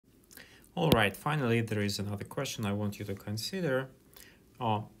All right, finally, there is another question I want you to consider,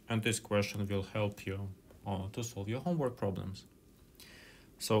 and this question will help you to solve your homework problems.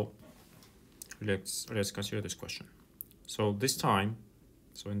 So let's consider this question. So this time,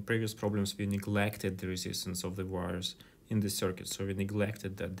 in previous problems, we neglected the resistance of the wires in the circuit. So we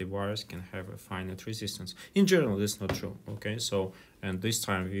neglected that the wires can have a finite resistance. In general, that's not true, okay? So, and this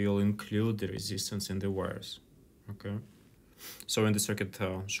time we will include the resistance in the wires, okay? So in the circuit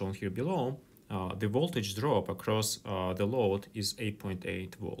shown here below, the voltage drop across the load is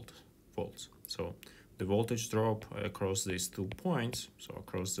 8.8 volts. So the voltage drop across these 2 points, so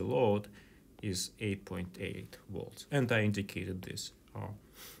across the load, is 8.8 volts. And I indicated this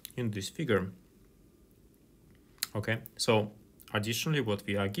in this figure. Okay, so additionally, what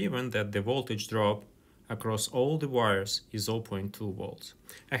we are given that the voltage drop across all the wires is 0.2 volts.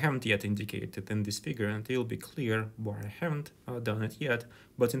 I haven't yet indicated in this figure, and it will be clear why I haven't done it yet,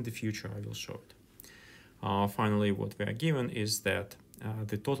 but in the future I will show it. Finally, what we are given is that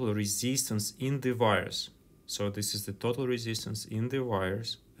the total resistance in the wires, so this is the total resistance in the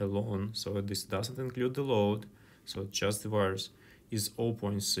wires alone, so this doesn't include the load, so just the wires, is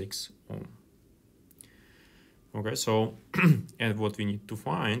 0.6 ohm. Okay, so and what we need to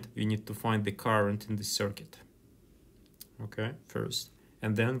find the current in the circuit. Okay, first,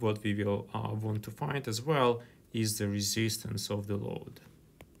 and then what we will want to find as well is the resistance of the load.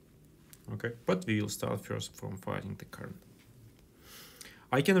 Okay, but we will start first from finding the current.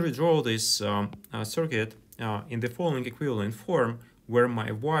 I can redraw this circuit in the following equivalent form, where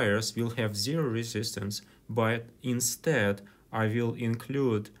my wires will have zero resistance, but instead I will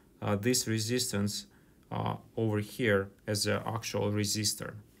include this resistance over here as an actual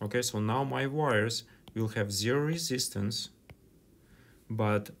resistor. Okay, so now my wires will have zero resistance,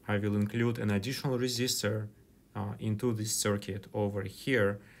 but I will include an additional resistor into this circuit over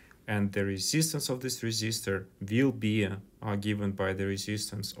here, and the resistance of this resistor will be given by the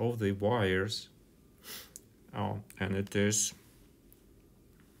resistance of the wires, and it is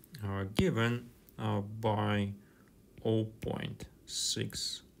given by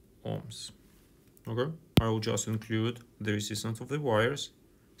 0.6 ohms. Okay, I will just include the resistance of the wires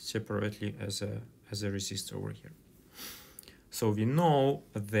separately as a resistor over here. So we know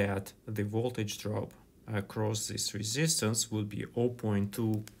that the voltage drop across this resistance will be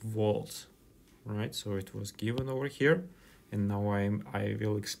 0.2 volts, right? So it was given over here, and now I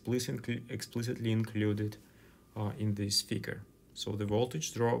will explicitly include it in this figure. So the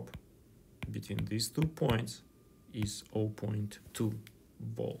voltage drop between these 2 points is 0.2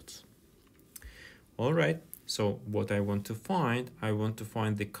 volts. All right, so what I want to find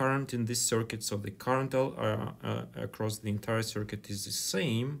the current in this circuit. So the current across the entire circuit is the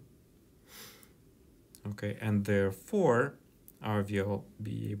same. Okay, and therefore I will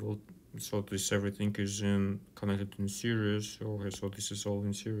be able, so this everything is connected in series. Okay, so this is all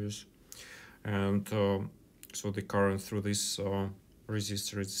in series, and so the current through this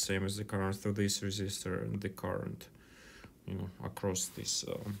resistor is the same as the current through this resistor, and the current, across this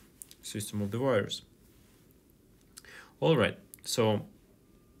system of the wires. All right, so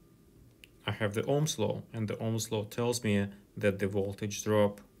I have the Ohm's law, and the Ohm's law tells me that the voltage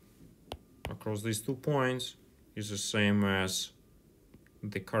drop across these 2 points is the same as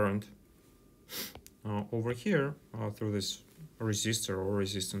the current over here through this resistor or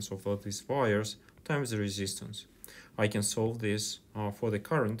resistance of all these wires times the resistance. I can solve this for the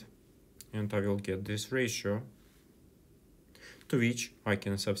current, and I will get this ratio, to which I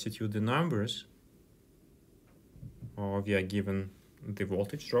can substitute the numbers. We are given the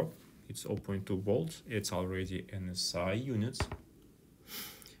voltage drop, it's 0.2 volts, it's already in SI units,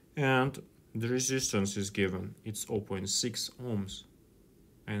 and the resistance is given, it's 0.6 ohms,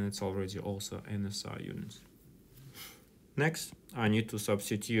 and it's already also in SI units. Next, I need to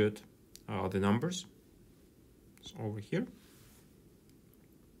substitute the numbers. So over here,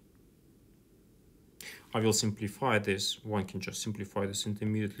 I will simplify this. One can just simplify this and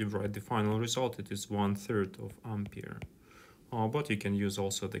immediately write the final result. It is 1/3 of ampere. But you can use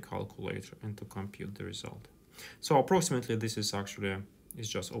also the calculator and to compute the result. So approximately this is actually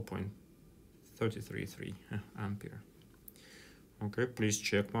just 0.333 ampere. Okay, please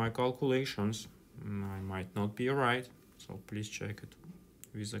check my calculations. I might not be right, so please check it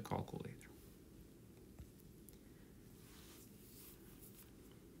with a calculator.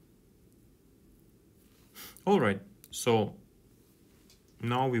 All right, so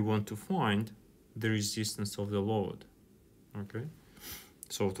now we want to find the resistance of the load. Okay,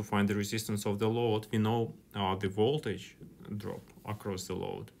 so to find the resistance of the load, we know the voltage drop across the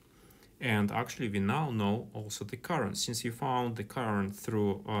load, And actually we now know also the current. Since you found the current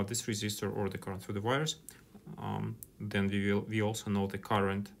through this resistor or the current through the wires, then we also know the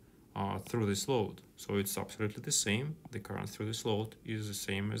current through this load. So it's absolutely the same. The current through this load is the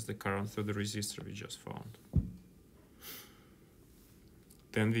same as the current through the resistor we just found.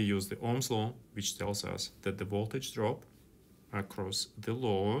 Then we use the Ohm's law, which tells us that the voltage drop across the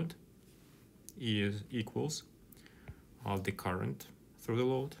load is equals the current through the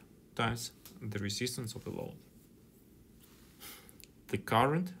load times the resistance of the load. The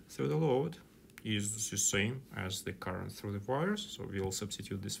current through the load is the same as the current through the wires, so we'll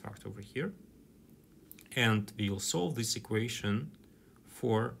substitute this fact over here. And we'll solve this equation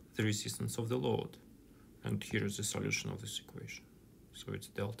for the resistance of the load. And here is the solution of this equation. So it's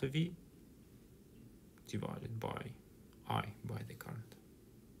delta V divided by I, by the current.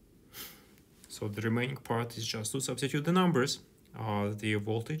 So the remaining part is just to substitute the numbers. The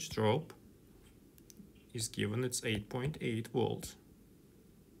voltage drop is given, it's 8.8 volts.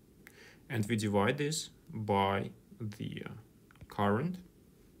 And we divide this by the current,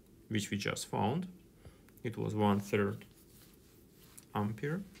 which we just found. It was 1/3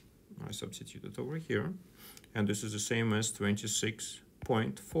 ampere. I substitute it over here. And this is the same as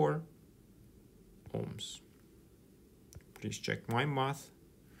 26.4 ohms. Please check my math,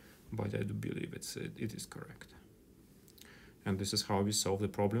 but I do believe it is correct. And this is how we solve the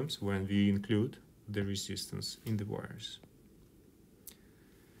problems when we include the resistance in the wires.